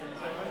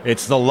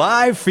It's the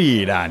live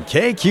feed on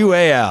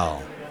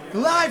KQAL. The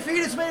live feed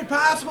is made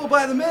possible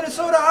by the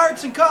Minnesota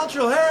Arts and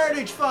Cultural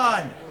Heritage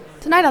Fund.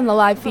 Tonight on the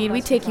live feed,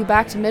 we take you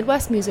back to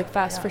Midwest Music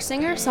Fest for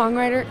singer,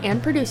 songwriter,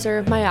 and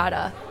producer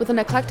Mayyadda. With an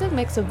eclectic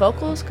mix of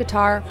vocals,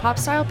 guitar,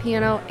 pop-style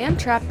piano, and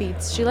trap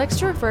beats, she likes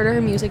to refer to her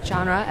music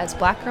genre as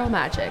Black Girl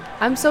Magic.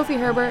 I'm Sophie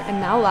Herber,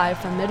 and now live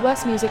from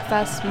Midwest Music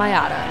Fest,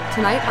 Mayyadda.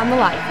 Tonight on the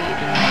live feed.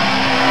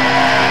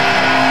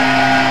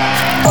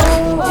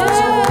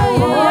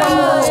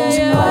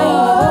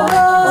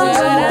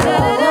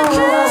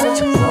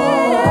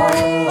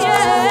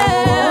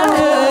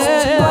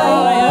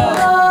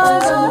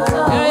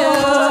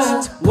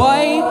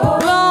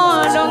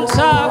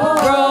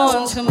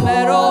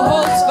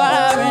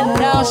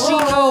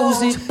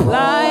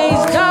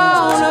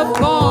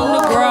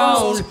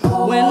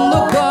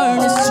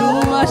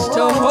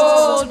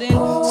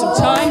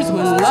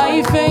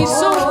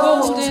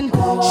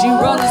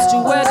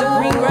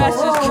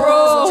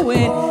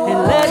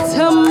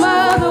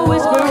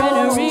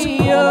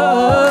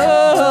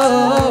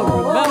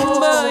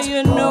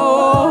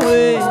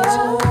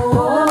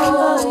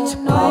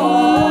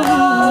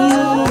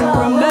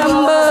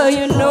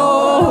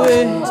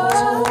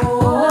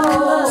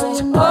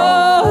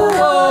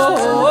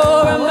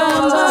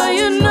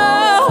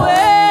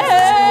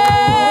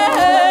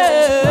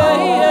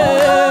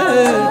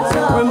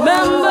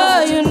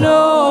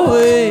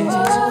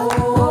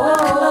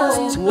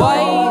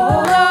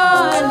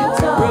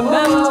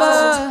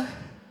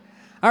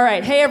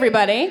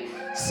 Everybody.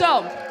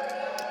 So,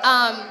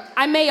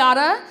 I'm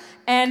Mayyadda,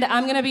 and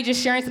I'm gonna be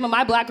just sharing some of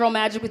my Black Girl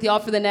Magic with y'all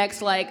for the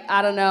next,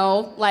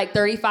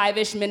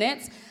 35-ish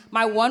minutes.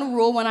 My one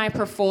rule when I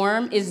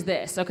perform is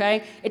this,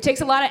 okay? It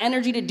takes a lot of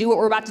energy to do what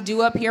we're about to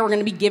do up here. We're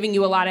gonna be giving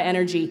you a lot of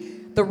energy.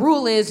 The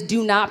rule is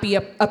do not be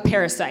a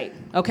parasite,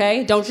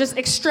 okay? Don't just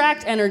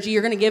extract energy,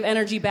 you're gonna give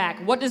energy back.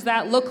 What does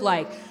that look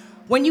like?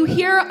 When you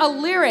hear a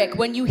lyric,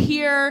 when you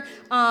hear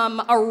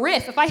a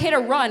riff, if I hit a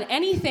run,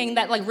 anything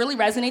that really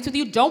resonates with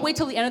you, don't wait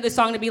till the end of the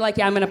song to be like,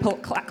 yeah, I'm gonna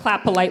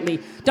clap politely.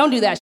 Don't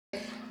do that.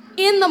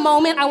 In the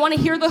moment, I wanna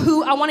hear the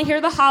hoot, I wanna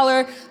hear the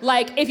holler.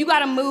 If you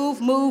gotta move,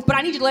 but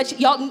I need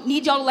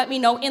y'all to let me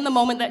know in the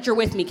moment that you're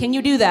with me. Can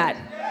you do that?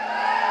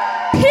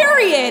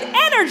 Period.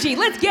 Energy.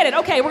 Let's get it.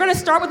 Okay, we're gonna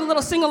start with a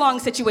little sing-along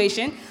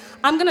situation.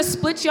 I'm gonna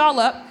split y'all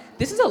up.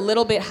 This is a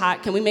little bit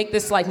hot. Can we make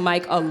this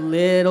mic a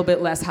little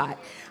bit less hot?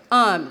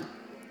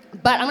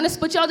 But I'm gonna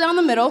split y'all down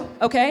the middle,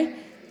 okay?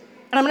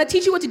 And I'm gonna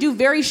teach you what to do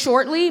very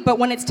shortly, but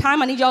when it's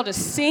time, I need y'all to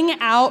sing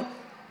out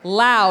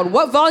loud.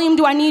 What volume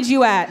do I need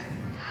you at?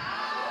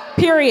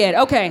 Period.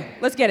 Okay,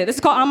 let's get it. This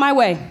is called On My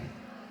Way.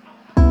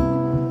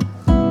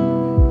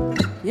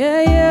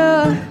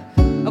 Yeah.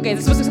 Okay,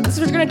 this is what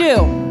you're gonna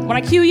do. When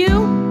I cue you,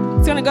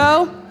 it's gonna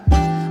go,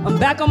 I'm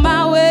back on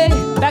my way,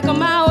 back on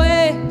my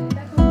way.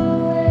 Back on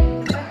my way,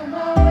 back on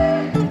my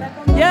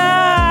way.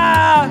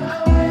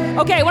 Yeah!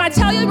 Okay, when I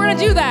tell you we're gonna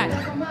do that,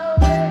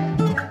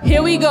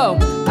 here we go.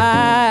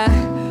 I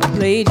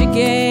played your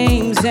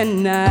games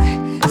and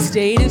I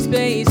stayed in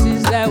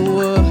spaces that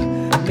were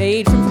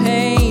made from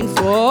pain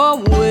for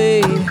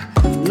way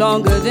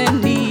longer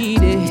than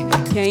needed.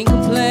 Can't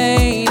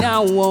complain, I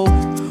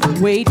won't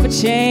wait for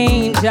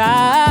change.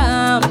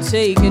 I'm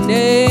taking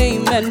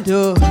aim and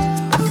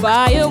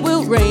fire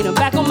will rain. I'm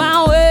back on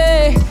my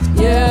way,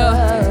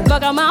 yeah.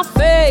 Fuck out my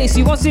face,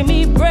 you won't see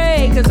me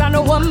break, cause I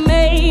know what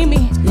made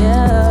me.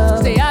 Yeah.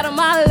 Stay out of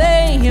my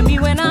lane, hear me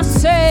when I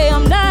say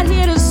I'm not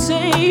here to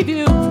save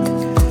you.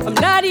 I'm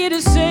not here to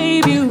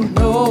save you,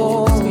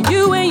 no. It's for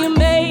you and your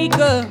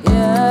maker,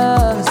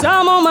 yeah. Cause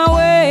I'm on my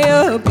way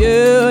up,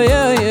 yeah.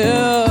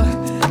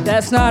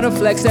 That's not a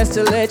flex, that's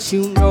to let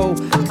you know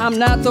I'm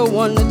not the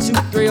 1, the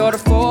 2, 3, or the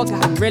 4.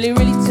 Got really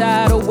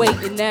tired of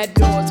waiting at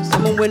doors for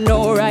someone with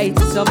no right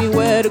to tell me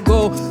where to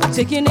go.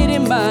 Taking it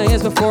in my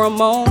hands before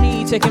I'm on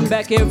E, taking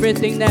back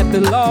everything that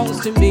belongs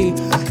to me.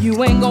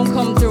 You ain't gonna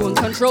come through and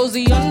control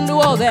the undo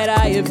all that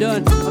I have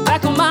done. I'm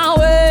back on my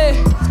way,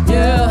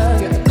 yeah.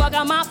 Get the fuck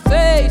out my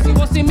face, you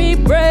won't see me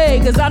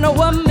break, cause I know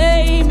what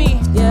made me,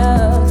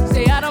 yeah.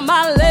 Stay out of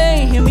my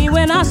lane, hear me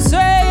when I say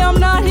I'm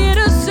not here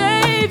to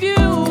save you.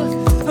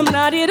 I'm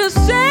not here to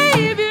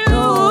save you.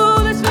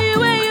 That's for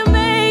you and your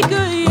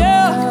maker,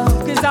 yeah.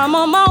 Cause I'm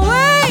on my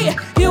way.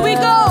 Here we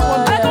go.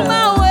 I'm back on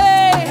my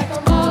way.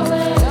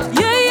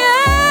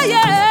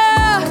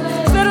 Yeah.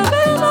 Said I'm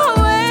back on my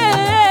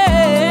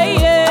way.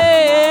 Yeah.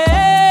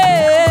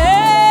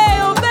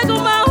 I'm back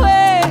on my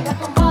way.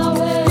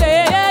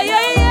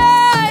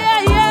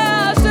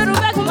 Yeah. Said I'm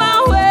back on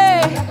my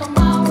way.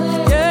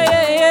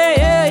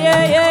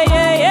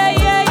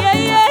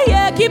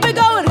 Yeah. Keep it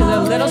going. There's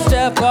a little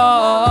step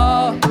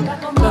off.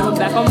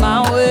 Back on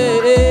my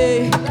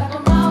way.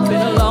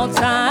 Been a long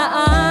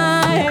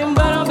time,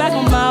 but I'm back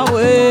on my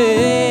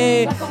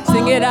way.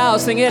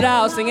 Sing it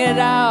out,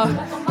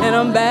 and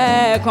I'm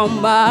back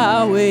on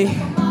my way.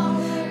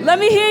 Let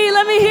me hear you.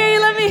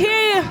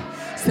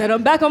 Said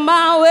I'm back on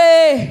my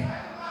way.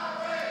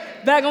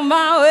 Back on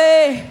my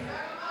way.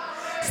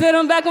 Said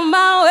I'm back on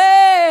my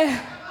way.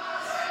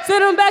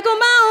 Said I'm back on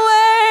my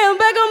way. I'm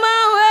back on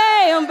my way.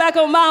 way, I'm back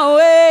on my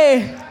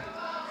way.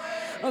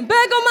 I'm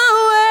back on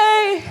my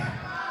way.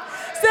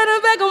 Said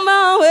I'm back on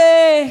my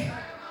way.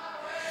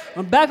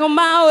 I'm back on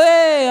my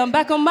way. I'm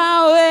back on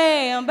my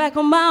way. I'm back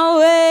on my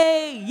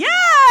way. Yes!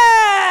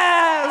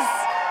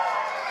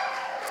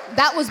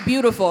 That was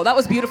beautiful. That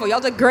was beautiful.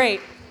 Y'all did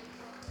great.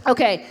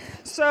 Okay,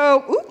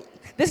 so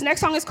this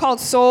next song is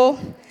called Soul.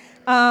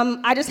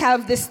 I just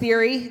have this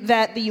theory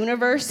that the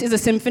universe is a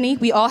symphony.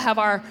 We all have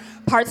our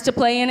parts to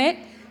play in it.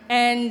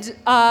 And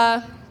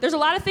there's a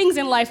lot of things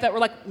in life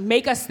that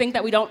make us think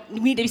that we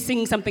need to be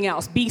singing something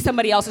else, be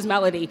somebody else's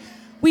melody.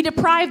 We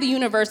deprive the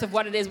universe of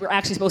what it is we're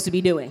actually supposed to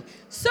be doing.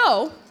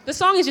 So the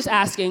song is just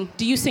asking,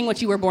 do you sing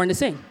what you were born to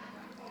sing?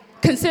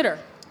 Consider.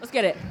 Let's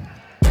get it.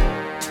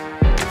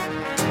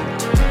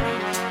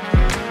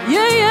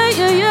 Yeah, yeah,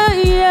 yeah, yeah,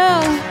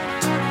 yeah.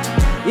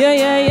 Yeah,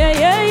 yeah, yeah,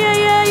 yeah, yeah,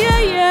 yeah, yeah,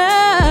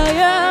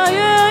 yeah,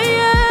 yeah,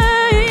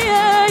 yeah,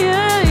 yeah,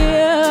 yeah,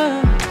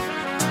 yeah.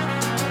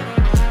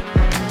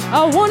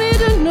 I wanted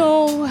to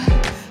know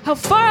how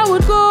far I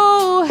would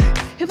go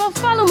if I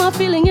follow my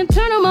feeling and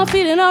turn on my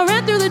feet, and I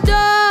ran through the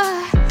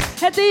door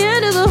at the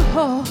end of the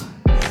hall,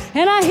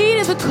 and I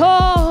heeded the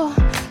call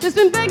that's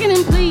been begging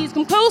and please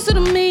come closer to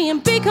me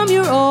and become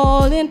your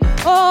all in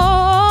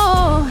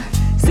all.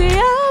 See,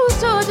 I was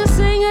told to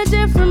sing a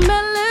different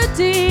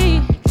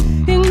melody,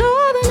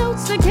 ignore the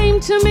notes that came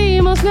to me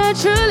most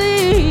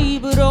naturally,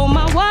 but oh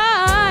my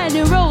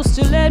winding roads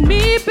to let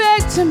me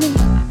back to me.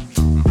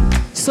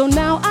 So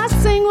now I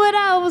sing what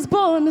I was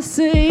born to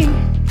sing.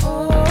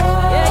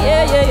 Yeah,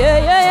 yeah, yeah, yeah,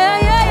 yeah,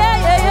 yeah,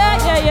 yeah,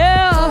 yeah, yeah,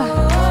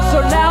 yeah.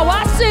 So now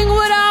I sing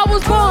what I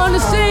was born to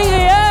sing.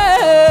 Yeah.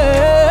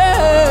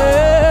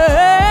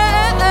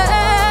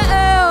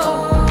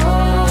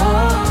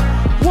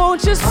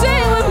 Won't you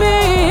sing with me?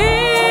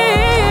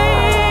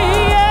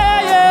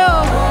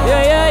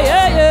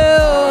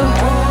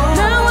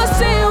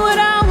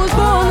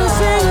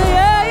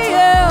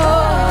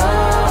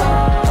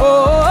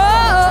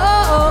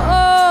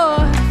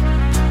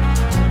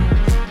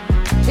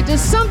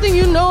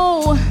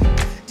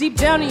 Deep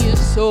down in your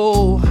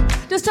soul,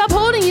 to stop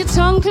holding your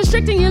tongue,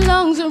 constricting your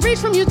lungs, and reach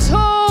from your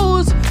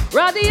toes.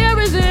 Ride the air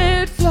as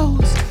it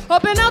flows,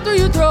 up and out through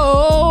your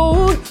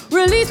throat.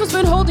 Release what's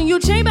been holding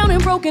you, chain-bound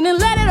and broken, and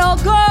let it all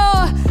go,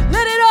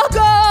 let it all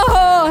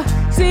go.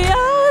 See,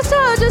 I was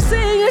told to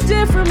sing a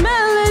different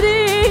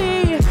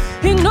melody,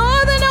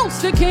 ignore the notes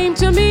that came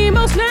to me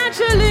most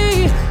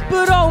naturally,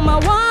 but oh my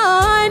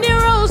winding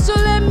roads to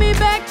let me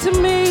back to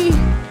me.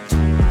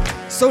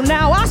 So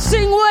now I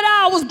sing what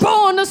I was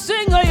born to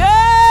sing,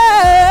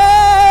 yeah.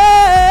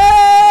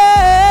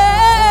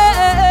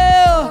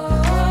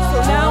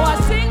 So now I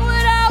sing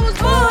what I was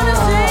born to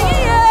sing,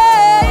 yeah.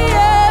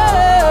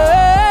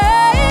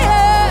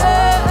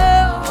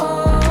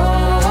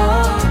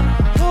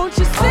 Won't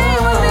you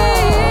sing with me?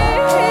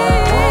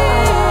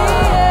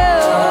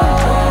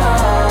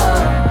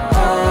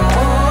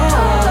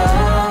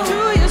 Do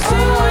you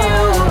sing what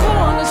you were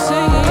born to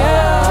sing,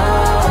 yeah?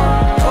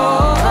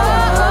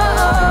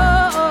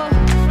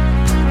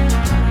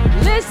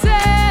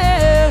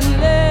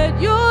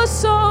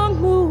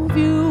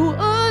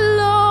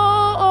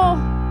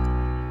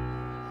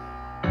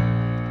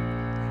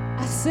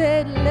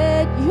 Said,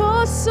 let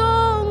your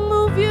song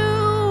move you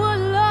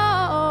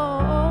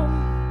along.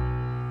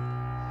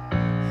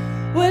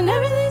 When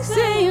everything's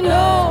saying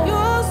no,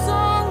 your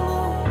song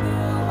move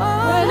you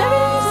along. When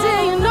everything's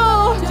saying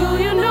no, do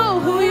you know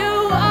who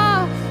you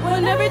are?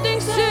 When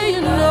everything's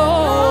saying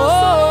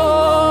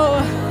no,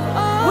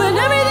 when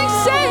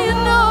everything's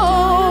saying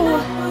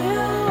no,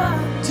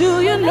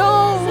 do you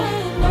know?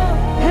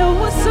 And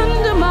what's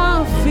under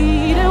my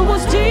feet, and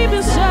what's deep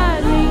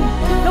inside me,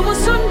 and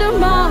what's under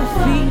my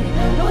feet.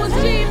 It was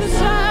deep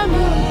inside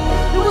me.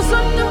 It was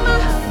under my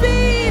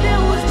feet. It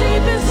was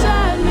deep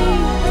inside me.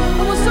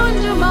 It was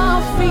under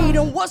my feet.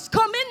 And what's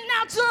coming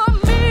out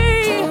of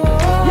me?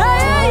 Yeah,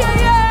 yeah,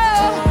 yeah,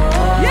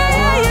 yeah. Yeah,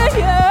 yeah, yeah,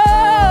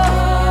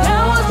 yeah.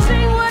 Now I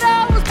sing what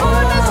I was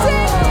born to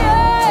sing.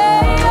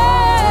 Yeah, yeah,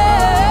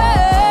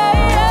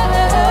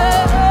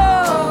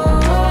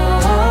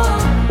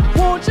 yeah.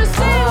 Won't you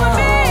sing with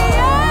me?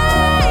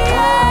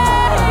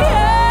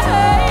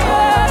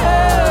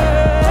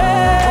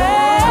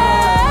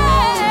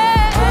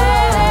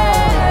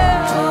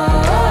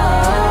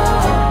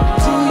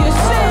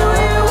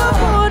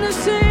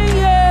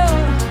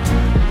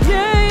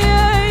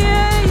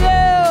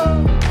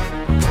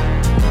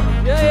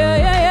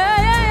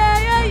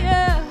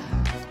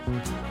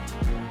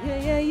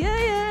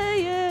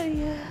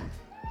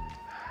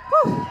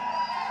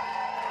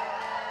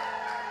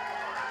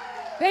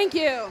 Thank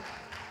you.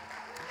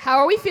 How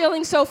are we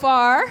feeling so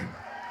far?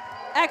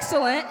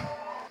 Excellent.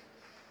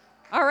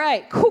 All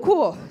right,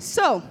 cool.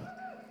 So,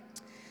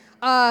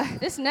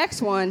 this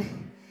next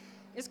one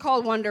is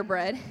called Wonder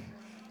Bread.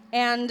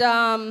 And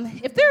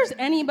if there's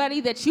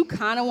anybody that you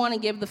kind of want to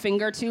give the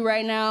finger to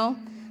right now,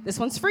 this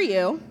one's for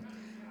you.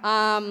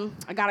 I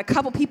got a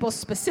couple people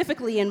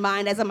specifically in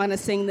mind as I'm going to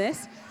sing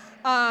this.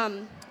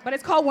 But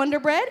it's called Wonder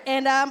Bread,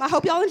 and I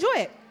hope y'all enjoy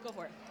it. Go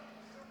for it.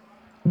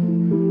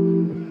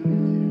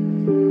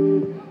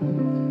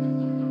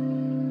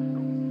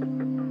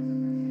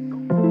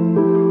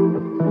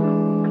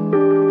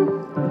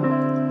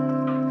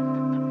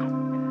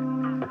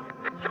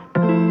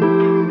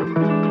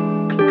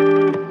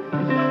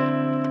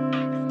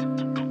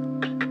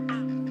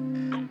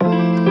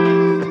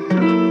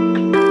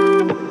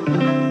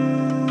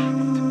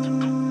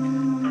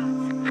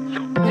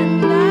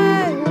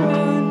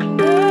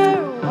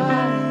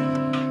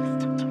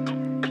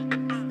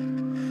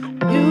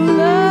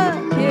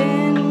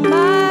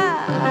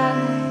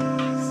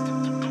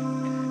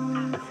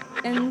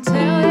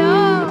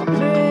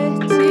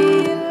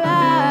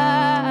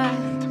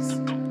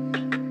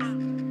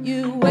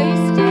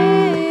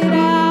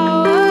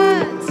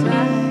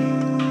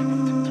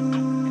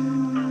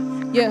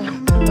 Yeah,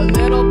 a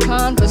little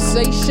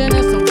conversation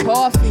and some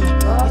coffee.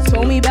 You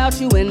told me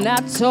about you and I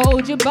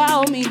told you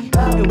about me.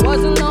 It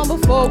wasn't long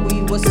before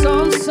we were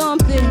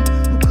something.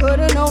 Who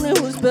could've known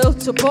it was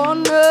built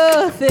upon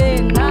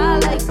nothing? I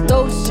like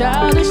those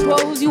childish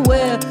roles you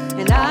wear,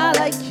 and I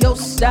like your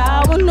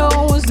style when no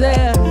one's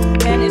there.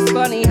 And it's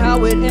funny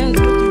how it ends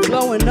with you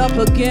blowing up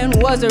again.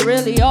 Was it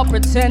really all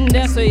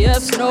pretending? So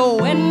yes,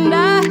 no, and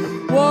I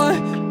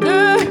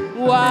wonder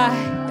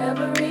why.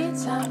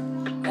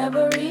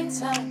 Every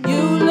time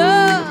you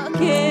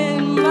look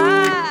in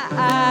my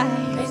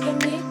eyes,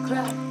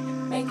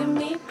 making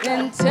me cry,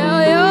 and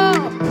tell your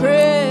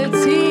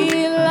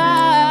pretty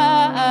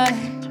lie.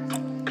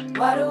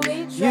 Why do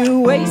we try?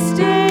 You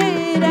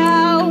wasted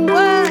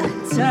our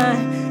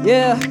time,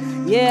 yeah.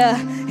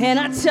 And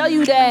I tell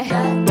you that,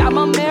 got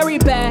my Mary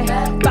back,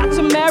 about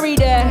to marry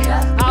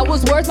that. I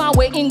was worth my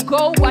weight in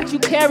gold, watch you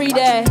carry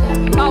that.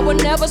 I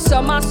would never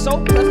sell my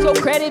soul, plus your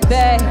credit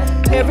back.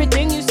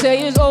 Everything you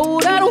say is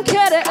old, I don't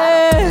care to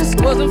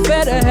ask. Wasn't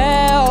fair to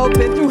have,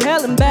 been through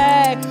hell and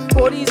back.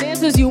 For these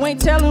answers you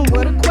ain't telling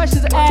what the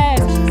questions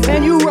ask.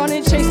 And you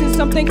running, chasing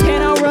something,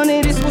 can't outrun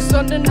it. This was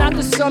something, not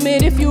the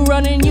summit. If you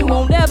running, you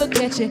won't ever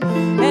catch it.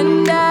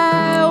 And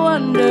I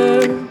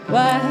wonder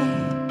why.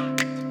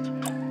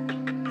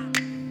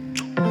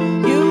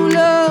 You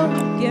look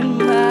in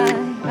my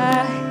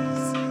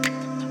eyes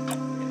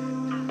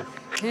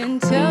and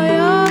tell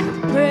your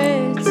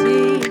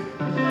pretty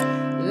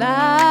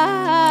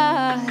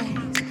lies.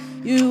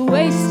 You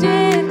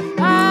wasted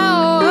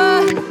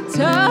our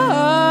time,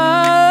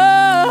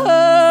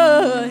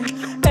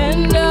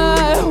 and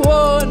I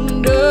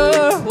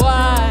wonder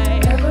why.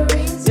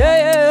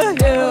 Yeah.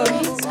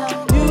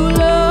 You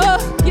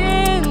look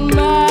in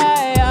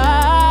my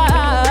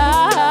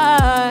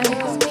eyes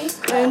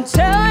and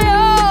tell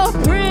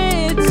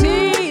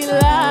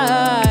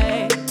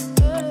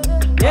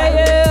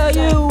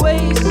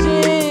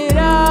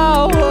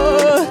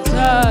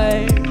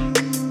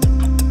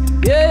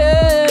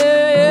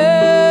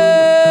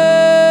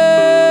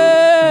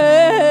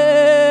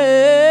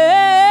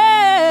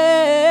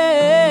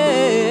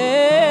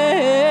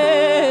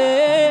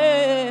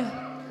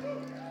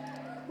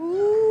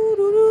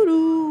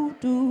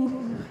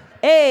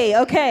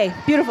okay,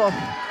 beautiful.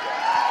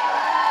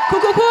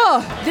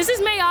 Cool. This is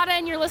Mayyadda,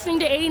 and you're listening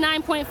to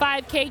 89.5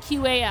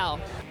 KQAL.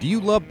 Do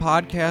you love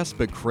podcasts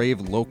but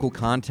crave local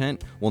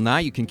content? Well, now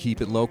you can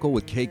keep it local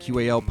with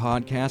KQAL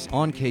Podcasts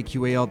on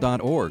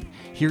KQAL.org.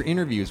 Hear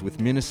interviews with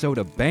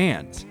Minnesota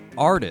bands,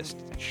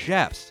 artists,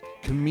 chefs,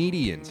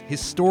 comedians,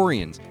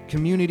 historians,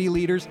 community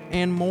leaders,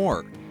 and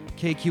more.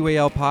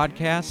 KQAL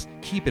Podcasts,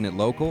 keeping it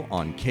local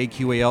on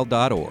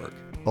KQAL.org.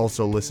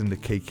 Also listen to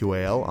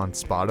KQAL on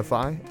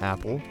Spotify,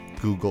 Apple,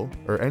 Google,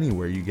 or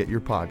anywhere you get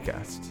your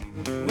podcasts.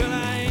 Well,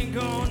 I ain't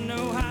going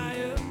no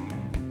higher.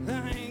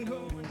 I ain't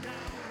going down.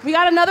 We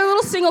got another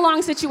little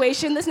sing-along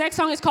situation. This next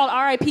song is called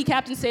R.I.P.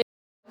 Captain Save.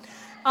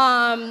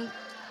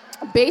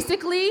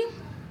 Basically,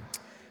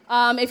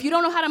 if you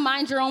don't know how to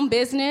mind your own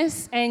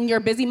business and you're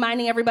busy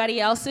minding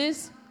everybody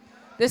else's,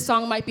 this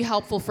song might be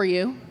helpful for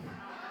you.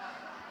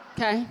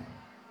 Okay?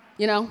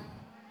 You know?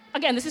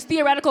 Again, this is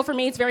theoretical for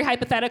me. It's very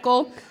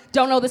hypothetical.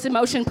 Don't know this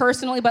emotion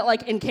personally, but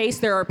like in case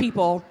there are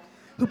people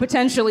who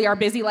potentially are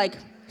busy like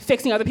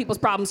fixing other people's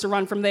problems to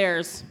run from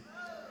theirs,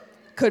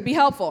 could be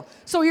helpful.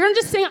 So you're gonna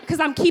just sing,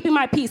 because I'm keeping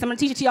my peace. I'm gonna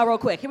teach it to y'all real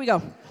quick. Here we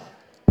go.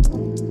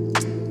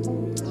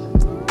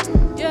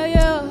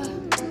 Yeah.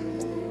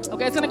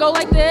 Okay, it's gonna go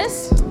like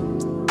this.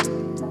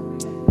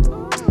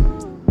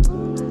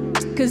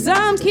 Cause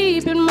I'm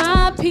keeping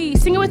my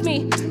peace. Sing it with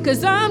me.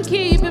 Cause I'm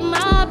keeping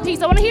my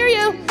peace. I wanna hear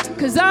you.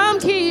 Cause I'm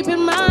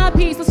keeping my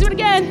peace. Let's do it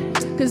again.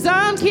 Cause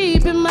I'm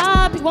keeping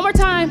my peace. One more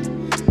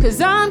time.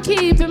 Cause I'm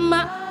keeping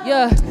my,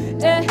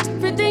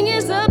 everything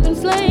is up in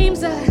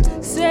flames. I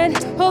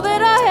said all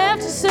that I have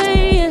to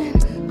say. And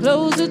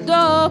close the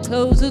door,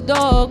 close the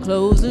door,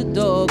 close the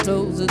door,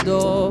 close the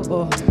door.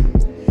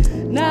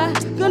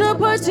 Not gonna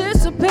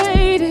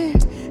participate in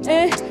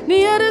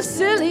any other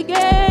silly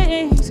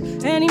games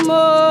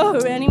anymore.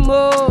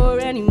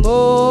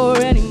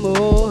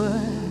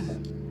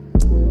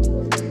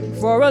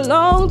 For a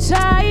long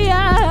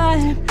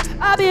time,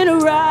 I've been a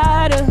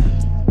rider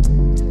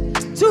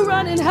to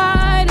running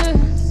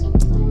hiders,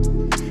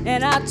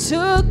 and I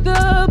took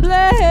the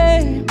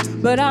blame,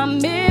 but I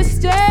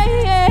missed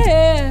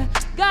it.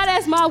 God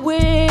as my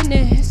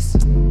witness,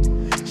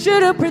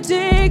 should've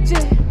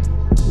predicted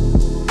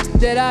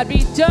that I'd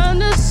be done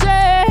the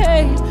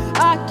same.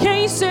 I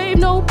can't save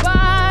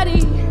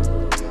nobody.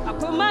 I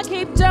put my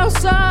cape down,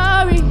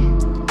 sorry.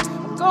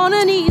 I'm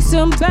gonna need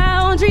some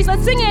boundaries.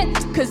 Let's sing it.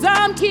 Cause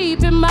I'm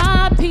keeping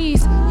my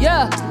peace.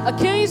 Yeah, I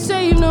can't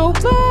save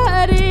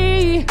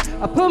nobody.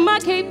 I put my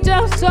cape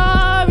down,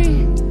 sorry.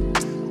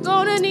 I'm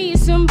gonna need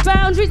some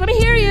boundaries. Let me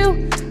hear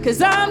you.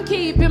 Cause I'm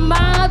keeping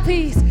my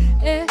peace.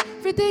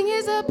 Everything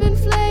is up in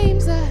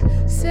flames.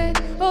 I said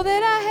all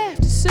that I have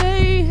to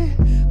say.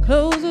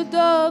 Close the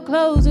door,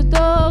 close the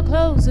door,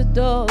 close the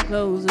door,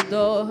 close the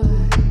door.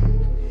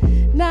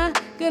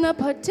 Not gonna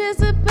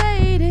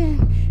participate in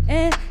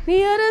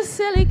any other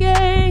silly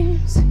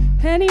games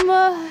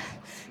anymore,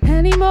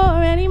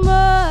 anymore,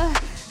 anymore,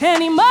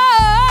 anymore.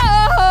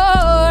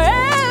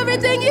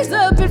 Everything is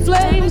up in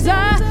flames.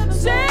 I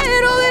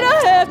said all that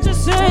I have to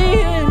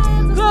say.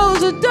 Close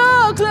the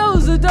door,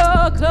 close the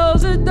door,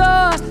 close the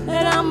door,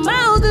 and I'm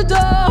out the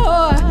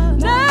door.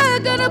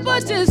 Not gonna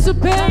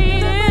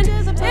participate in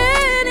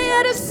any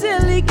other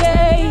silly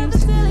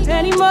games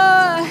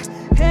anymore,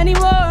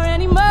 anymore,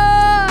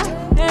 anymore,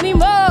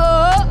 anymore.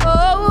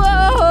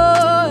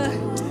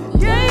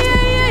 Yeah,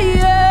 yeah, yeah,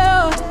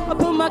 yeah. I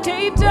put my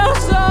cape down,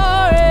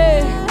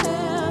 sorry.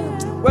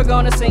 We're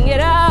gonna sing it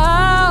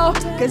out,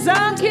 'cause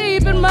I'm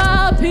keeping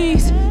my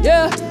peace.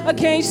 Yeah, I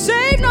can't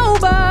save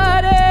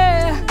nobody.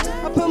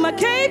 I put my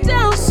cape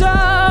down,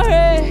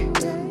 sorry.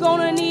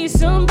 Gonna need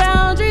some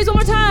boundaries one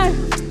more time,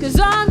 'cause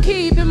I'm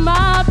keeping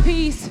my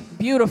peace.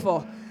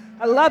 Beautiful.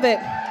 I love it.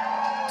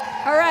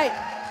 All right.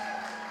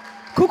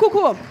 Cool, cool,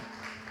 cool.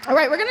 All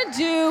right, we're gonna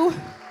do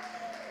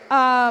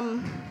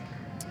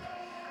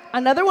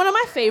another one of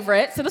my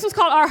favorites. So this one's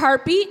called Our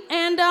Heartbeat,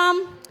 and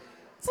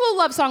it's a little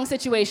love song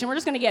situation. We're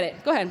just gonna get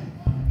it. Go ahead.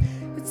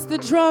 It's the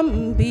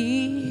drum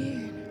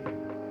beat.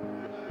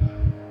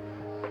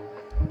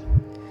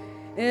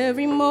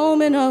 Every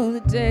moment of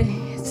the day,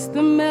 it's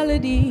the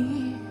melody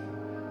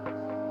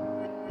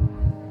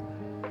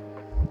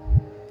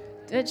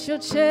that your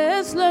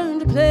chest learned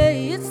to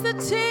play. It's the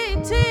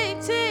tick, tick,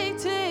 tick,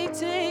 tick,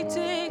 tick,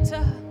 tick,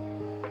 tock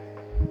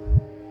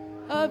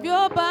of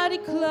your body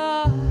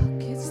clock.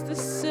 It's the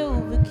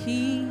silver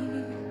key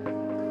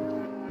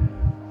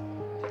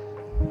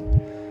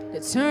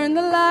that turned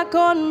the lock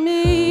on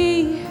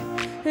me,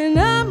 and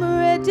I'm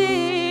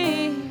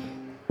ready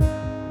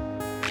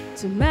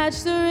to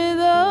match the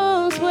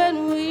rhythms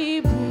when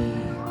we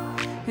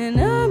breathe. And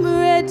I'm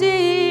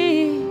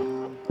ready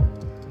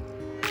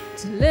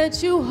to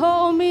let you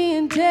hold me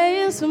and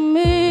dance with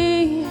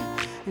me.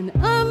 And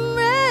I'm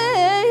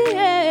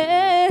ready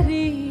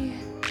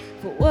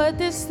for what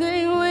this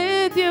thing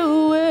with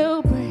you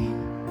will bring.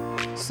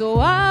 So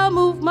I'll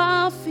move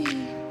my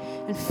feet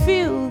and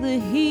feel the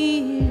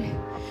heat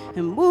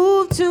and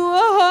move to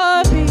a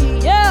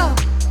heartbeat. Yeah,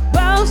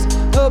 bounce,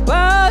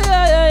 bounce,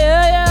 yeah, yeah,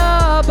 yeah,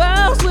 yeah.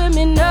 Bounce with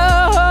me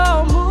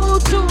now,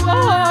 move to a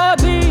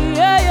heartbeat.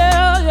 Yeah,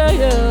 yeah, yeah,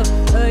 yeah,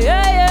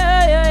 yeah,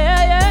 yeah,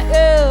 yeah, yeah,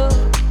 yeah,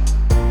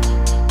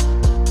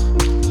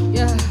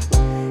 yeah.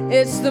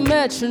 It's the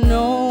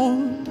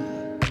metronome,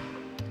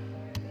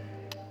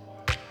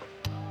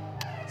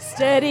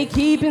 steady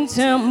keeping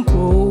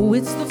tempo.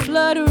 It's the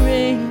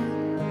fluttering,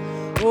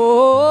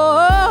 oh,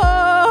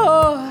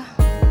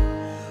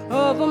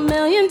 of a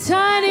million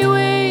tiny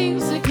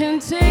wings that can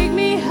take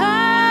me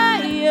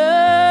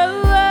higher.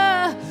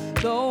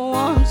 Though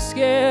I'm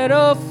scared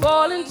of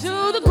falling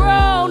to the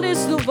ground,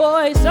 it's the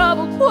voice of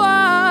a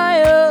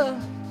choir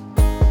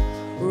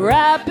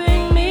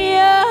wrapping me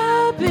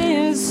up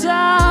in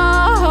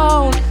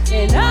sound.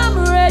 And I'm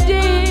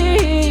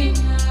ready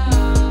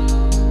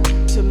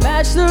to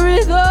match the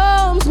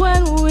rhythms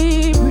when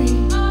we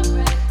breathe.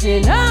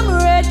 And I'm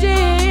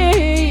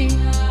ready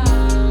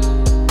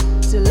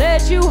to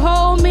let you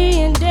hold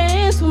me and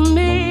dance with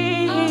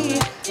me.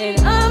 And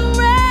I'm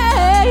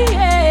ready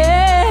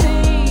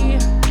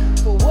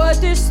for what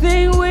this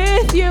thing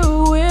with you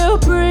will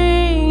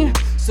bring.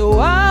 So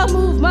I'll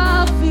move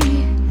my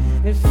feet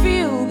and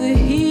feel the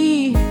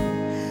heat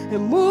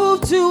and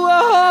move to a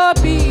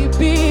heartbeat,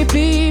 beat,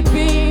 beat,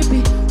 beat,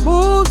 beat.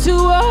 Move to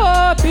a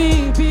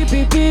heartbeat, beat,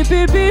 beat, beat,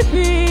 beat, beat,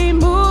 beat.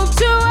 Move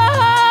to a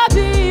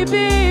heartbeat,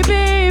 beat,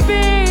 beat,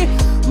 beat.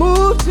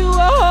 Move to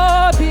a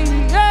heartbeat,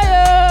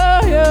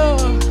 yeah, yeah, yeah.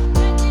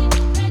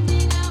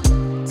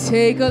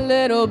 Take a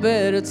little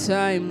bit of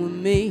time with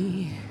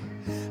me,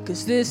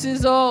 'cause this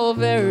is all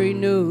very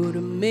new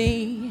to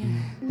me.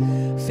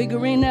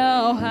 Figuring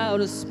out how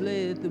to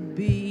split the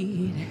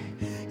beat,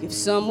 give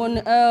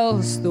someone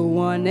else the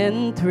 1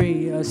 and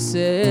 3. I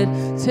said,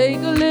 take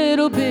a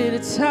little bit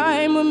of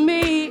time with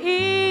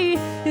me,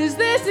 'cause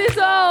this is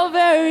all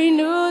very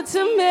new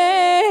to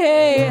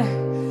me.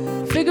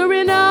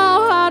 Figuring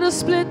out how to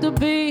split the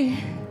beat,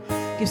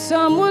 give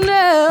someone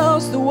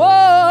else the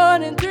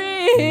 1 and 3.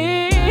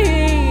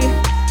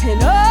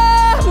 And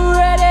I'm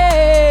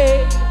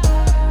ready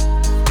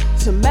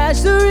to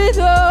match the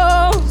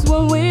rhythms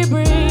when we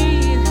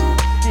breathe.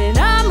 And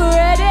I'm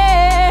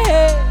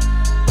ready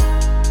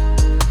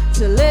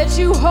to let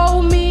you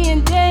hold me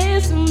and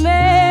dance with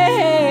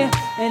me.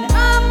 And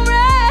I'm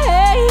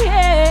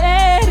ready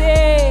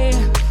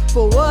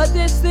for what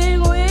this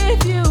thing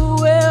with you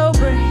will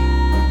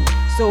bring.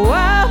 So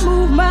I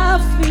move my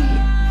feet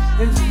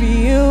and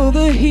feel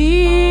the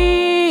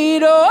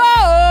heat. Oh,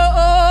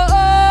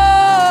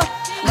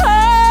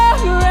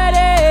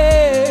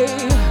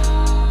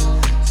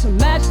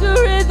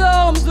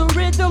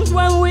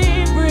 when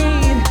we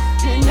breathe.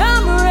 And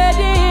I'm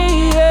ready,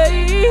 yeah,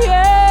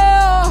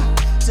 yeah,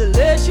 to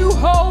let you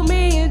hold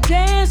me and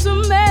dance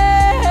with me.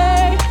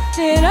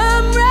 And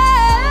I'm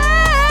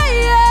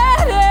ready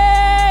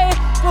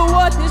for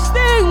what this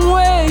thing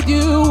with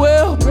you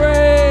will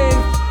bring.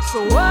 So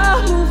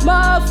I move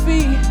my feet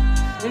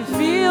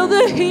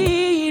the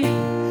heat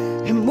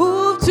and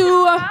move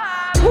to a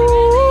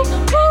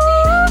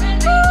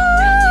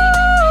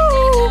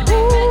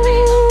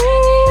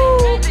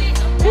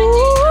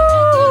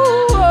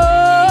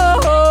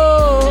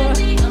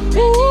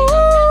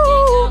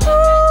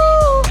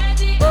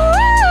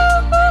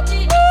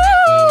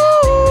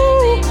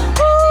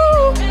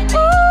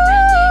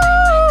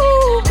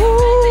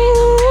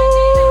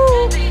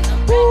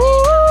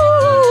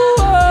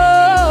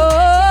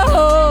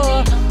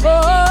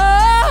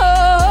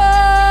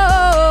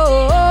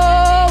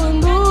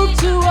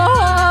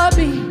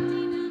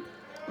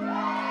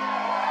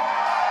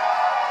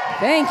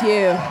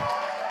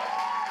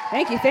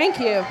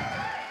Thank you.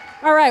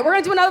 All right, we're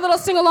gonna do another little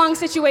sing-along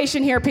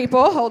situation here,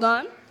 people. Hold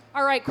on.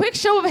 All right, quick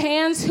show of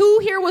hands. Who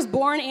here was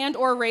born and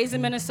or raised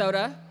in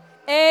Minnesota?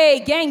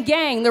 Hey,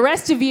 gang. The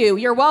rest of you,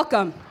 you're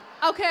welcome.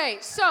 Okay,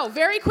 so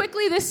very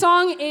quickly, this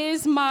song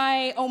is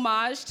my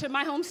homage to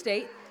my home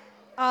state.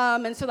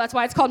 And so that's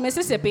why it's called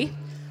Mississippi.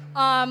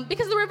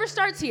 Because the river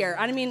starts here.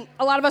 I mean,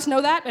 a lot of us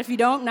know that, but if you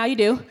don't, now you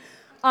do.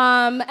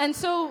 And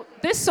so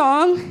this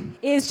song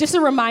is just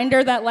a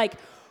reminder that, like,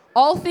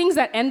 all things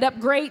that end up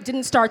great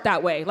didn't start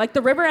that way. Like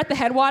the river at the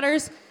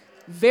headwaters,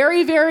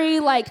 very,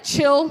 very like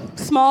chill,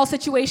 small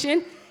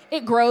situation.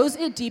 It grows,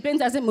 it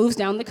deepens as it moves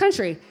down the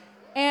country.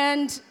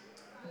 And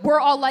we're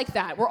all like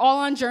that. We're all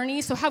on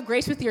journeys, so have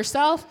grace with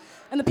yourself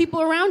and the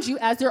people around you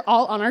as they're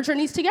all on our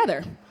journeys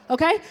together,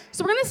 okay?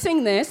 So we're gonna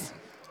sing this.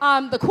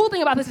 The cool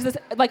thing about this is,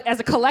 like,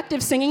 as a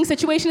collective singing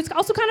situation, it's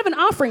also kind of an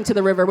offering to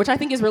the river, which I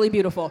think is really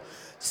beautiful.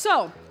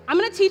 So I'm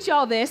gonna teach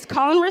y'all this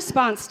call and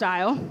response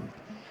style.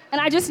 And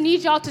I just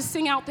need y'all to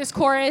sing out this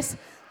chorus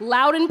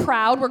loud and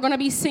proud. We're gonna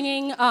be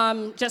singing,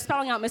 just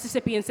spelling out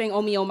Mississippi and saying,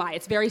 oh me, oh my.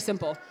 It's very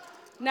simple.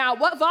 Now,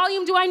 what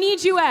volume do I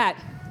need you at?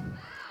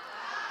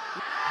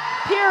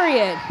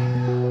 Period.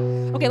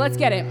 Okay, let's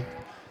get it.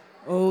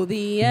 Oh,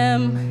 the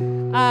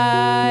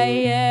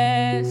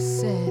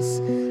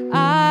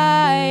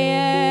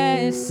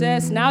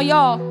M-I-S-S-I-S-S. Now,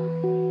 y'all.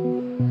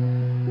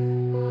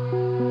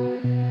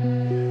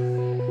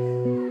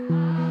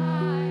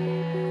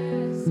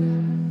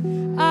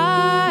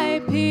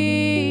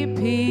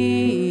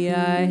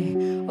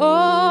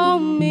 Oh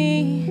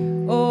me,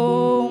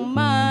 oh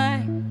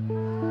my.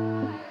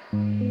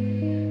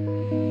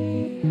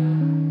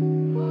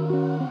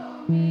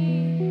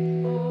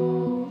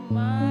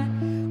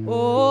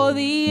 Oh,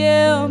 the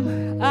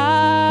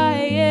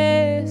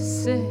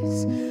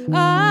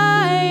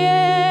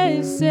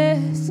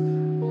M-I-S-S-I-S-S.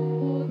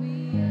 Oh,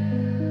 the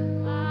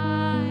M-I-S-S-I-S-S.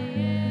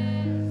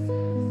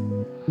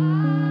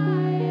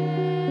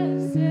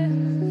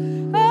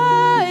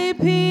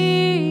 I-P-P-I.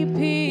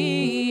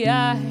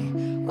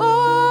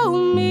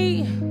 Oh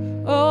me,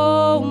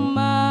 oh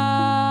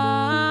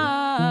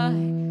my.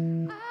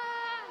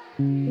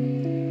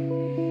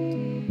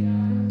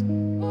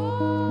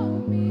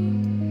 Oh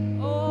me,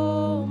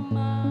 oh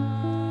my.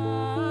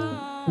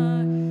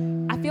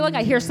 I feel like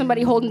I hear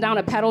somebody holding down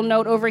a pedal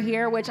note over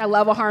here, which I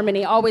love a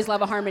harmony, always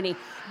love a harmony.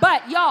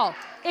 But y'all,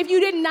 if you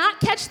did not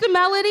catch the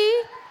melody,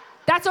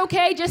 that's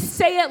okay, just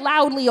say it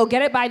loudly, you'll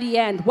get it by the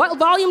end. What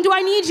volume do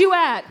I need you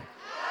at?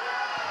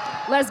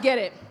 Let's get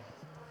it.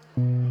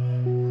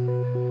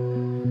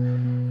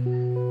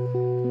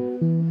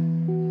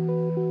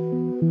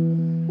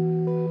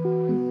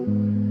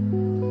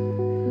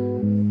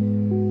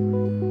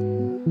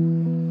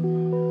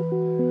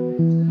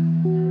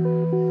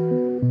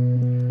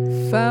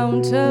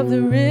 Fount of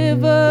the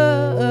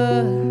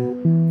river,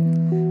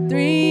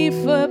 3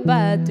 foot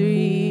by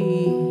 3.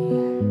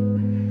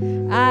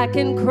 I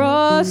can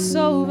cross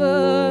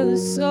over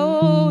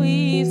so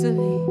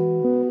easily.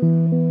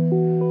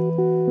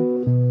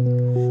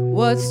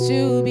 What's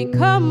to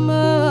become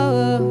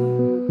of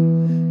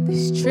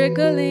this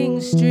trickling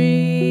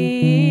stream?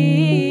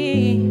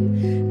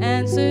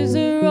 Answers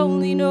are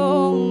only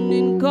known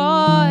in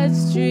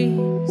God's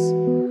dreams.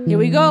 Here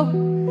we go.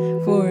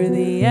 For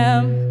the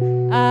M-I-S-S-I-S-S-I-P-P-I.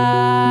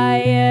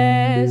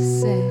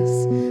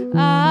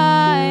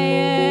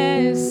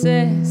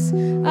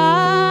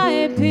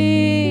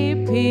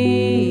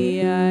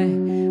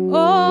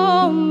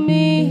 Oh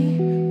me,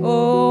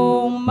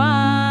 oh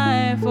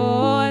my.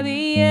 For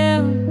the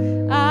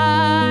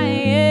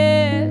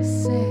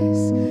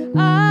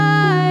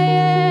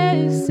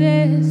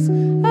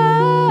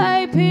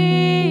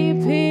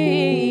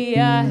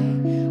M-I-S-S-I-S-S-I-P-P-I.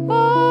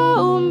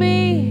 Oh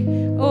me,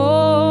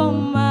 oh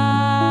my.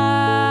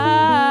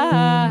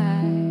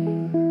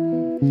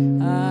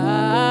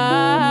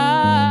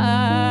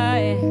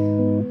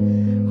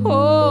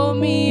 Oh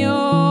me,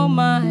 oh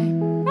my.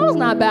 That was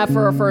not bad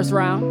for a first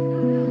round.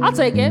 I'll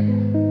take it.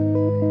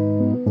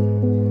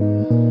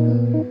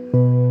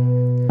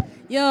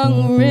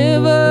 Young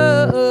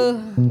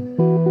river,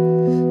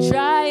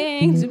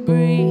 trying to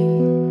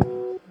breathe.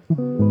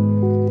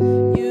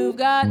 You've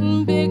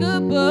gotten bigger,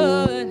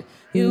 but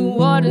your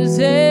waters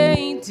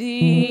ain't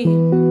deep.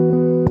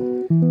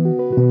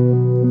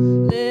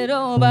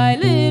 Little by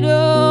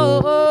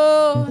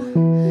little,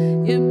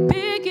 you're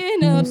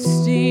picking up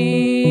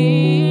steam.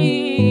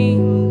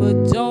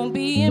 But don't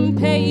be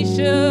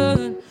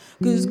impatient,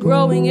 'cause 'cause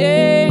growing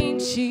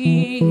ain't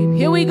cheap.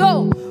 Here we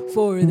go.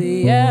 For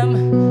the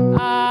M-I-S-S,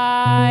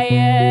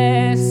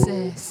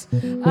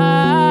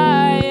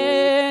 I-S-S,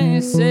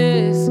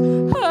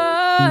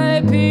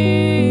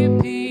 I-P-P-I,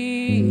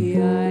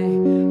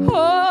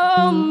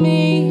 oh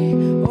me,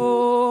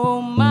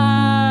 oh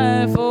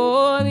my.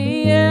 For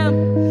the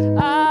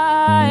M-I-S-S,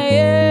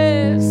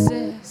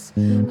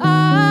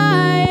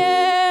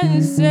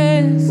 I-S-S,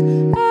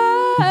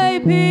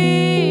 I-P-P-I,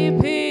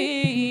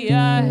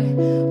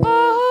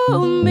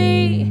 oh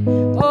me,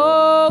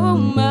 oh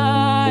my.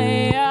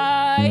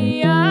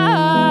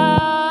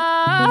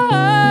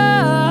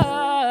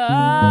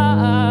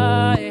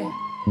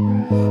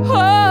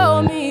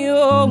 Oh me,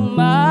 oh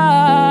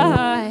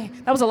my.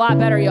 That was a lot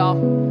better, y'all.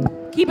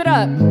 Keep it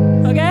up,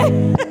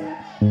 okay?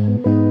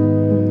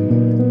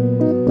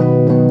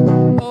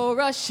 Oh,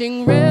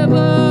 rushing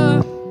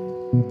river,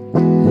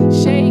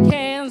 shake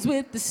hands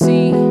with the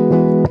sea.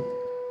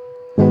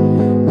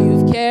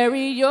 You've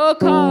carried your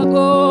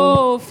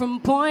cargo from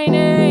point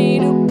A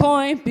to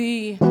point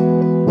B. From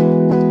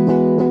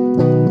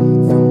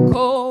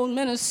cold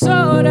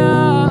Minnesota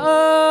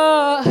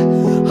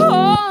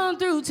on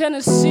through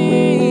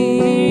Tennessee,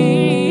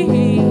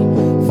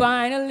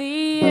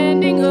 finally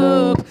ending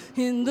up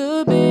in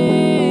the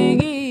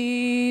Big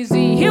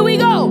Easy. Here we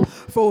go.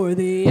 For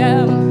the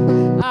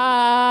M-I-S-S,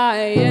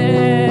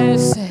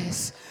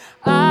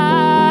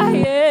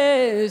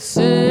 I-S-S,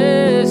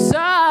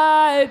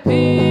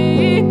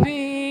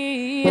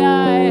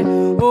 I-P-P-I,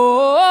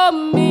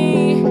 oh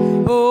me,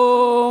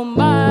 oh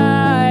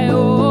my.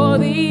 Oh,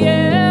 the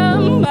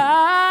M-I-S-S,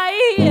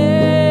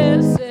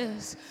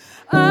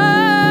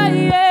 I-S-S,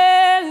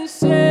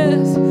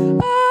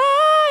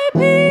 I-P-P-I,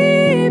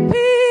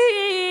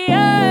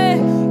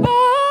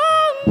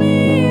 oh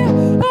me,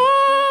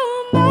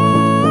 oh my.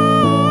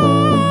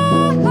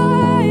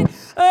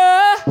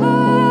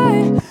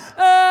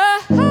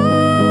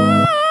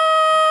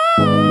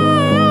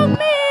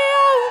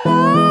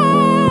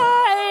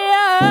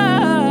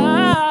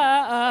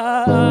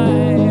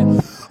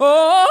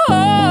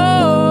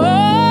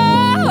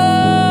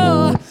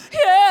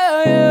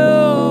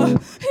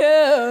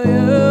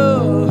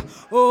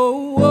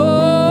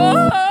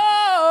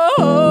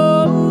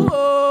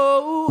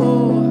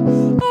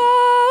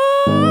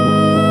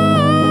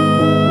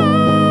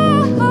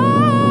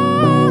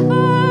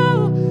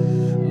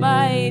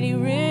 Mighty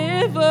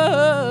river,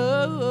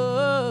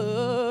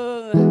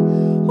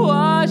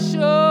 wash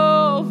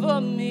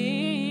over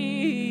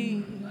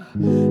me.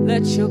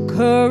 Let your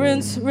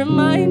currents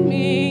remind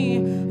me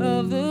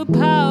of the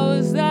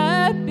powers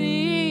that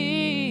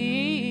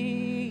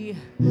be,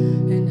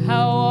 and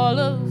how all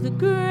of the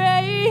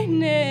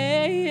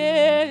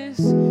greatness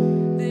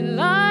that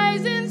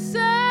lies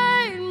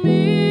inside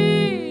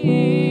me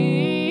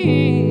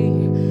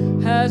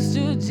has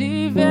to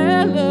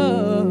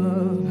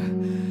develop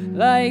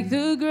like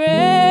the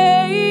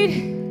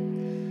great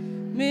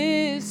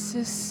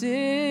Mississippi.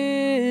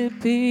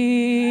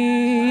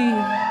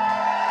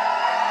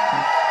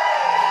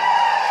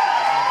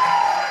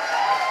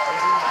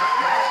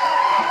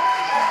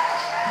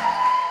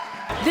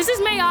 This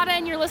is Mayyadda,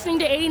 and you're listening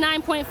to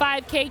 89.5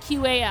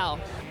 KQAL.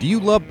 Do you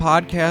love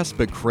podcasts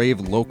but crave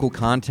local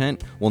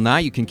content? Well, now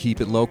you can keep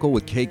it local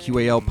with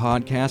KQAL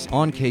Podcasts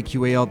on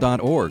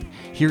KQAL.org.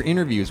 Hear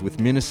interviews with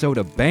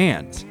Minnesota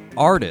bands,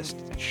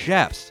 artists,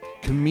 chefs,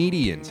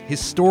 comedians,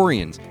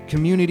 historians,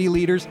 community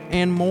leaders,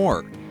 and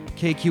more.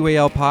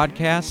 KQAL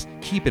Podcasts,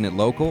 keeping it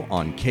local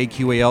on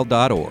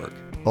KQAL.org.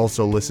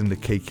 Also listen to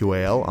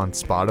KQAL on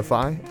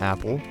Spotify,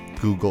 Apple,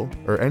 Google,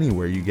 or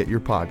anywhere you get your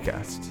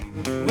podcasts.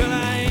 Well,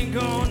 I ain't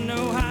going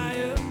no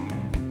higher.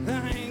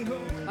 I ain't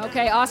going.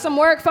 Okay, awesome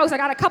work, folks. I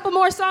got a couple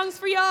more songs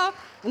for y'all,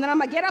 and then I'm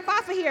gonna get up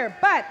off of here.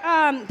 But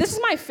this is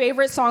my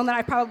favorite song that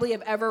I probably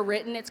have ever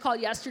written. It's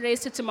called Yesterdays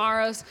to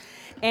Tomorrows,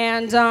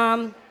 and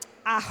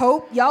I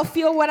hope y'all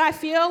feel what I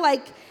feel.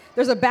 Like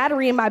there's a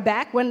battery in my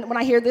back when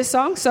I hear this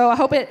song, so I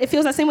hope it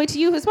feels that same way to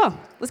you as well.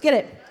 Let's get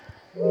it.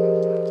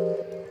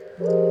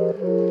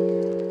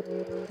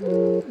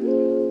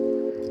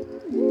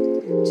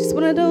 Just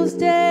one of those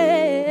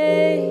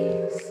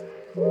days.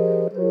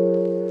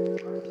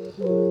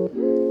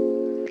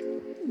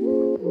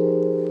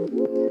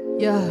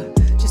 Yeah,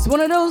 just one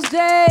of those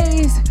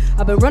days.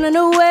 I've been running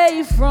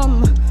away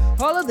from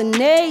all of the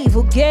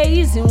navel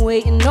gazing,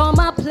 waiting on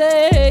my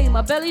play.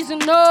 My belly's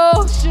an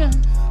ocean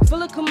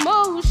full of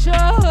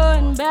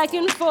commotion, back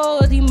and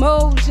forth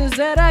emotions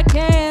that I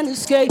can't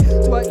escape.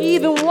 Do I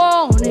even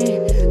want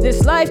it?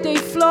 This life they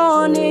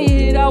flaunt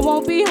it. I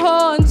won't be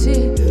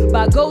haunted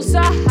by ghosts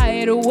I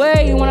hide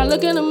away. When I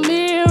look in the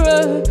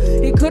mirror,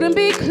 it couldn't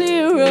be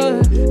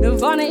clearer.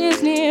 Nirvana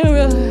is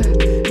nearer.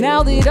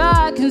 Now that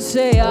I can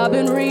say I've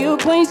been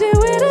reacquainted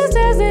with the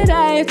steps that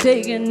I have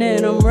taken,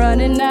 and I'm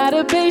running out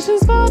of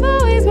patience for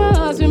the ways my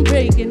heart's been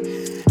breaking.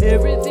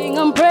 Everything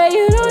I'm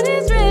praying on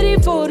is ready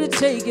for the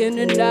taking,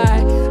 and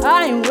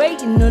I ain't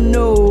waiting to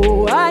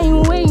know. I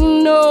ain't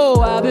waiting,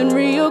 no. I've been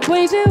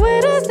reacquainted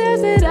with the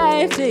steps that I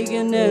have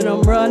taken, and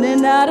I'm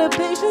running out of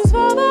patience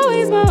for the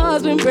ways my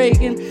heart's been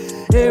breaking.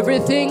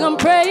 Everything I'm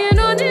praying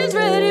on is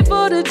ready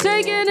for the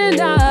taking, and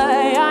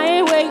I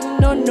ain't waiting,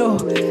 no,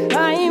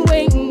 I ain't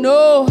waiting,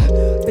 no.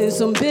 Been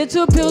some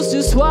bitter pills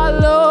to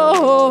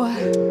swallow.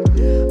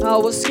 I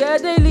was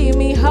scared they leave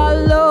me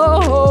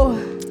hollow,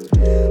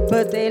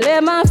 but they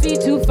let my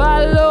feet to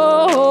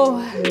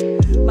follow.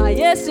 My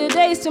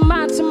yesterdays to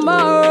my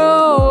tomorrows.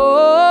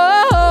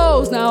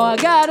 Now I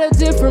got a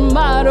different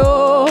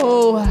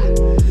motto.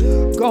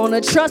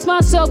 Gonna trust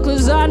myself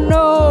cause I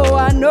know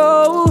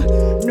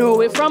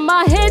it from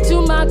my head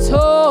to my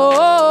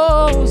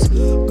toes.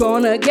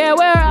 Gonna get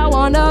where I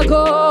wanna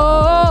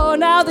go.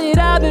 Now that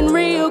I've been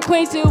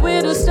reacquainted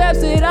with the steps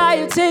that I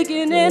have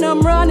taken, and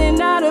I'm running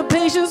out of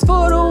patience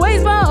for the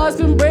ways my heart's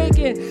been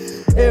breaking.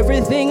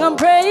 Everything I'm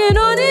praying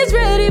on is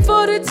ready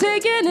for the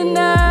taking, and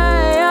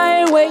I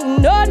ain't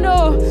waiting,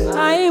 no,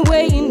 I ain't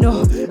waiting,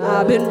 no.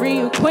 I've been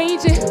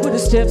reacquainted with the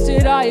steps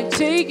that I have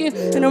taken,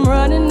 and I'm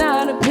running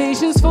out of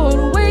patience for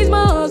the ways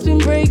my heart's been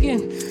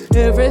breaking.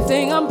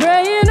 Everything I'm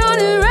praying on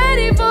is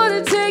ready for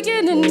the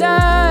taking, and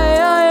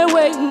I ain't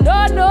waiting,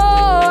 no,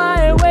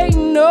 I ain't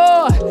waiting,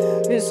 no.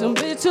 There's some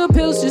bitter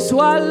pills to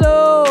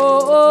swallow.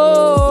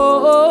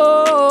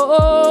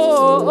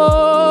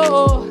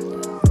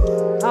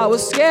 I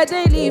was scared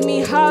they'd leave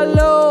me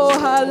hollow.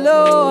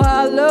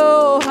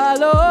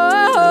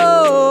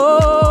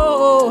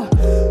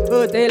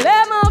 But they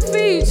let my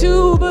feet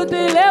to,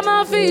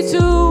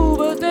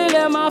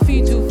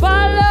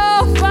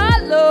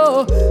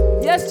 follow.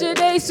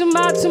 Yesterday's to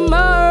my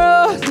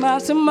tomorrows, my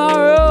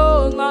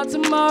tomorrow.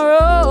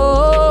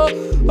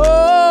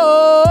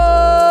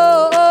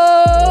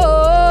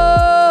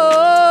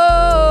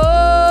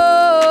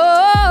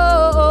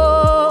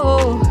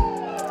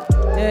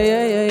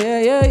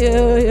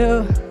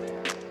 Yeah.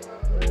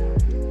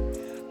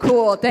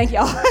 Cool, thank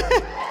y'all.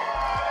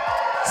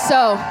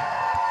 So,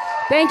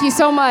 thank you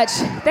so much.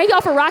 Thank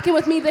y'all for rocking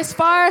with me this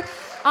far.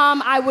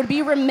 I would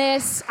be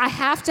remiss. I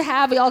have to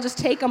have y'all just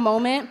take a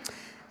moment.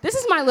 This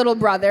is my little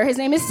brother. His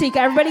name is Sika.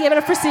 Everybody give it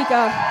up for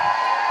Sika.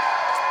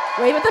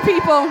 Wave at the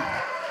people.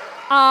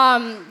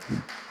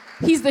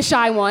 He's the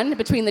shy one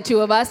between the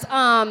two of us.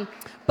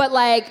 But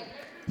like,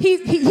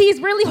 he's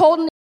really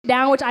holding it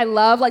down, which I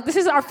love. Like, this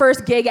is our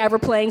first gig ever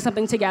playing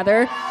something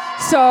together.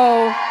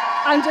 So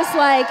I'm just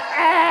like,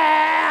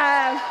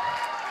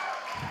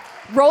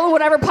 rolling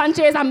whatever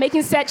punches. I'm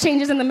making set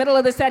changes in the middle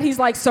of the set. He's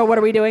like, so what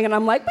are we doing? And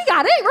I'm like, we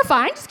got it. We're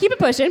fine. Just keep it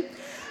pushing.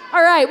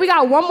 All right, we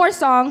got one more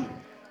song.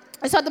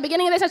 So at the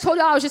beginning of this, I told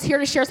y'all I was just here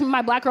to share some of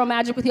my Black Girl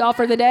magic with y'all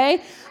for the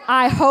day.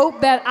 I hope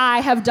that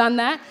I have done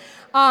that.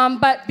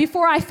 But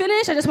before I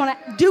finish, I just want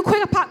to do a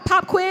quick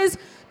pop quiz.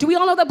 Do we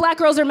all know that Black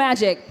girls are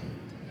magic?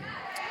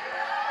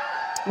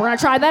 We're going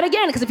to try that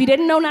again, because if you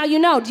didn't know, now you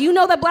know. Do you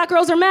know that Black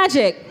girls are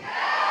magic?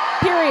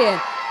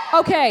 Period.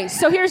 Okay,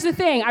 so here's the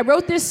thing. I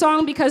wrote this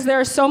song because there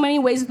are so many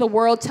ways that the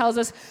world tells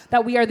us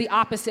that we are the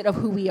opposite of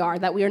who we are,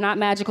 that we are not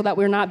magical, that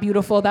we are not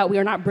beautiful, that we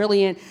are not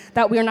brilliant,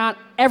 that we are not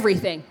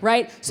everything,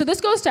 right? So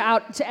this goes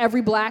out to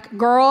every Black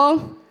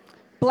girl,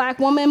 Black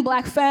woman,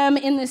 Black femme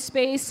in this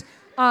space.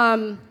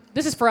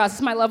 This is for us. This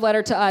is my love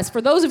letter to us. For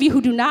those of you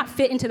who do not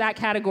fit into that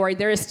category,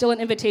 there is still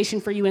an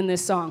invitation for you in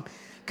this song.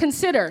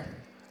 Consider,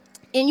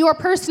 in your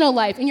personal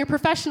life, in your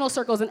professional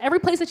circles, in every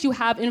place that you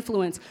have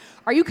influence,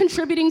 are you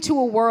contributing to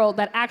a world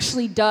that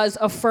actually does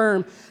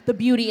affirm the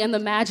beauty and the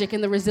magic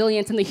and the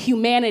resilience and the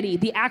humanity,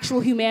 the actual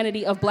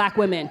humanity of Black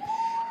women?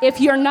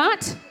 If you're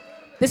not,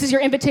 this is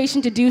your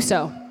invitation to do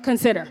so.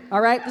 Consider,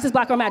 all right? This is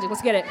Black Girl Magic.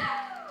 Let's get it.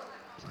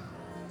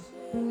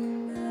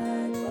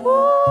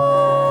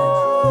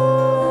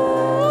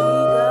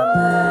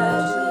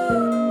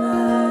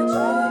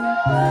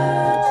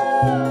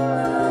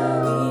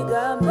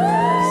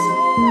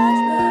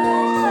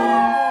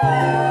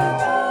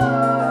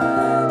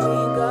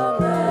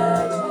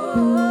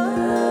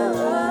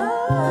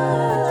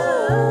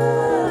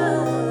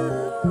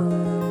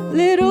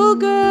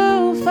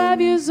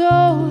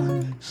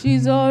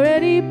 She's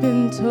already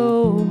been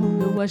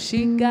told that what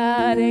she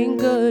got ain't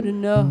good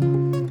enough.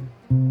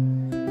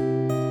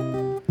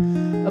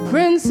 A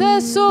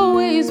princess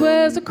always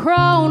wears a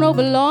crown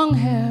over long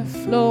hair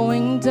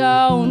flowing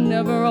down,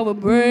 never over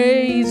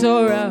braids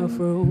or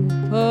afro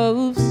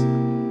puffs.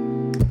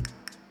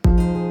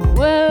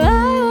 Well,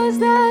 I was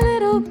that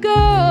little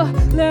girl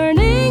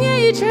learning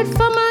a trick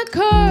from my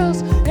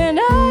curls, and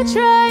I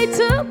tried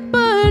to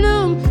put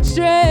them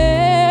straight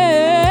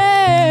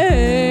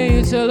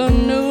till a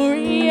new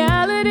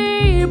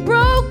reality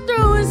broke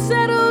through and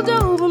settled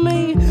over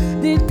me.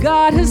 Did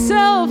God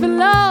herself in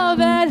love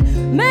and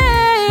made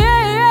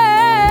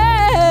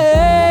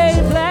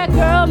Black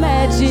girl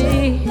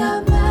magic,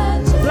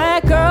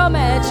 Black girl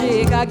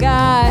magic. I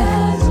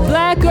got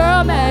Black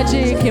girl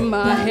magic in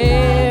my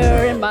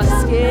hair, in my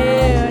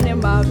skin,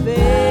 in my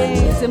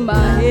veins, in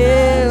my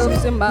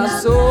hips, in my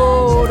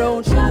soul.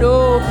 Don't you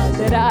know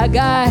that I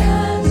got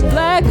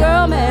Black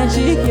girl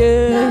magic,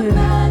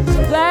 yeah.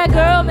 Black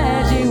girl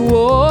magic,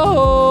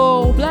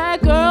 whoa.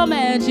 Black girl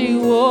magic,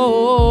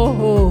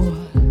 whoa.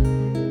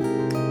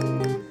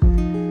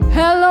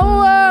 Hello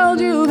world,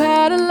 you've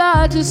had a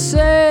lot to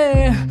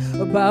say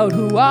about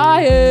who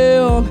I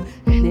am,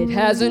 and it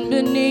hasn't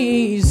been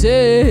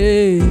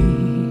easy.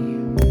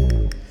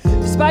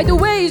 Despite the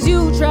ways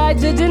you tried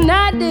to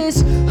deny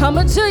this,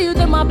 I'ma tell you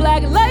that my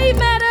black life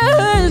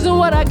matters, and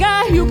what I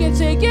got, you can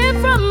take it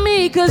from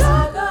me, 'cause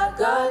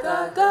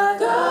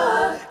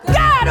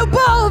God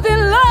above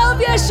in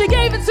love, yes, she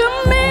gave it to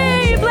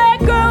me. Black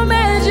girl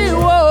magic,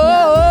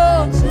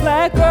 whoa,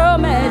 black girl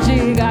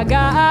magic, I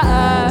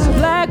got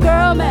black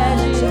girl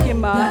magic in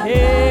my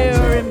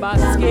hair, in my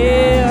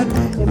skin,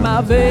 in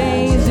my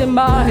veins, in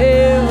my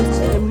hands,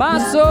 in my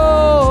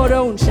soul.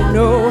 Don't you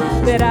know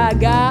that I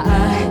got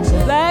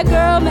black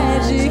girl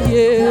magic,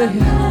 yeah.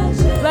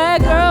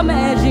 Black girl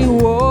magic,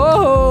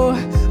 whoa.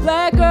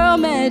 Black girl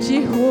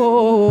magic,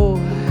 whoa.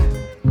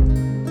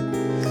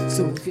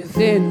 So if you're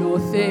thin or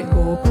thick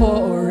or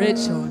poor or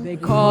rich, or they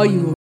call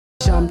you a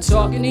bitch, I'm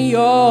talking to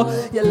y'all.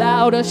 You're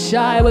loud or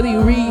shy, whether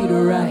you read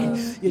or write,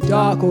 you're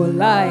dark or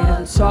light,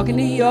 I'm talking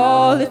to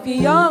y'all. If you're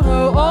young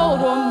or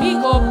old or meek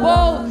or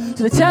bold,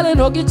 to the telling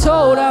or get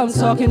told, I'm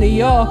talking to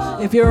y'all.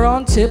 If you're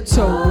on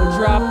tiptoe or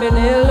dropping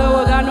it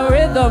low, I got no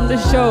rhythm to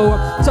show,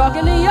 I'm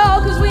talking to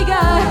y'all, 'cause we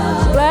got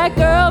black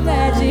girl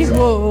magic,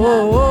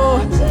 whoa.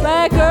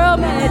 Black girl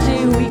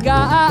magic, we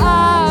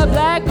got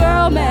black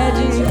girl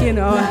magic in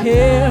our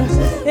hair,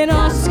 in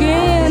our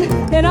skin,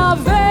 in our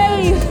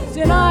veins,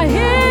 in our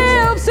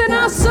hips, in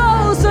our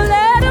souls. So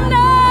let them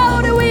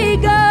know that we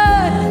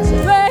got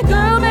black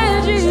girl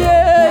magic,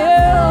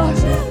 yeah,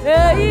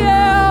 yeah,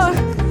 yeah.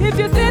 If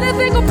you're thin and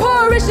think of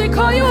poor rich, they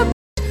call you a bitch.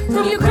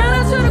 From your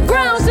crown to the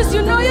ground, since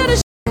you know you're the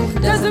shit.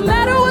 Doesn't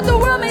matter what the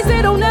world may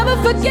say, don't ever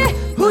forget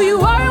who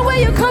you are and where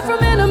you come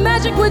from, and the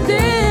magic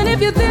within. If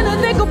you're thin and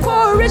think of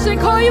poor rich, they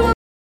call you a bitch.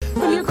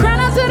 From your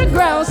crown to the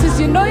ground, since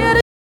you know you're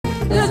the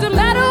shit. Doesn't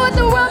matter what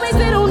the world may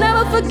say, don't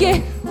ever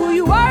forget who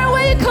you are and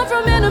where you come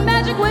from, and the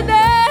magic within.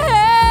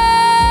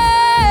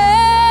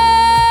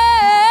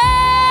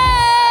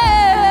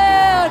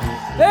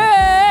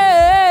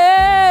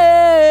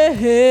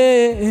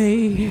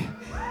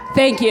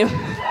 Thank you.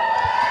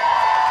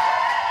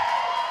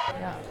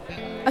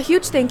 A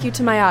huge thank you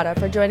to Mayyadda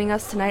for joining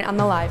us tonight on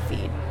the live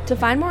feed. To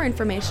find more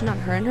information on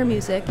her and her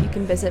music, you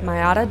can visit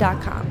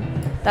Mayyadda.com.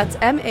 That's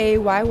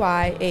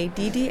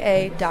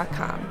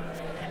MAYYADDA.com.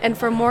 And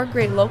for more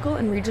great local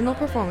and regional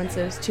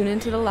performances, tune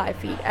into the live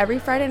feed every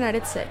Friday night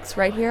at 6,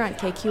 right here on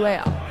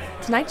KQAL.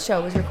 Tonight's show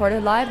was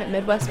recorded live at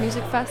Midwest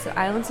Music Fest at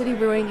Island City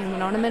Brewing in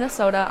Winona,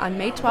 Minnesota on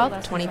May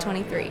 12,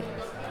 2023.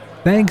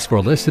 Thanks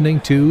for listening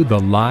to The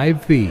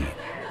Live Feed.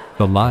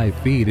 The live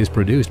feed is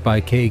produced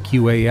by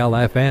KQAL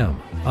FM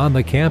on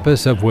the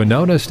campus of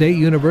Winona State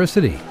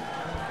University.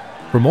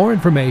 For more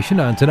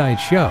information on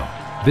tonight's show,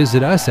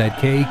 visit us at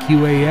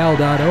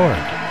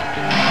kqal.org.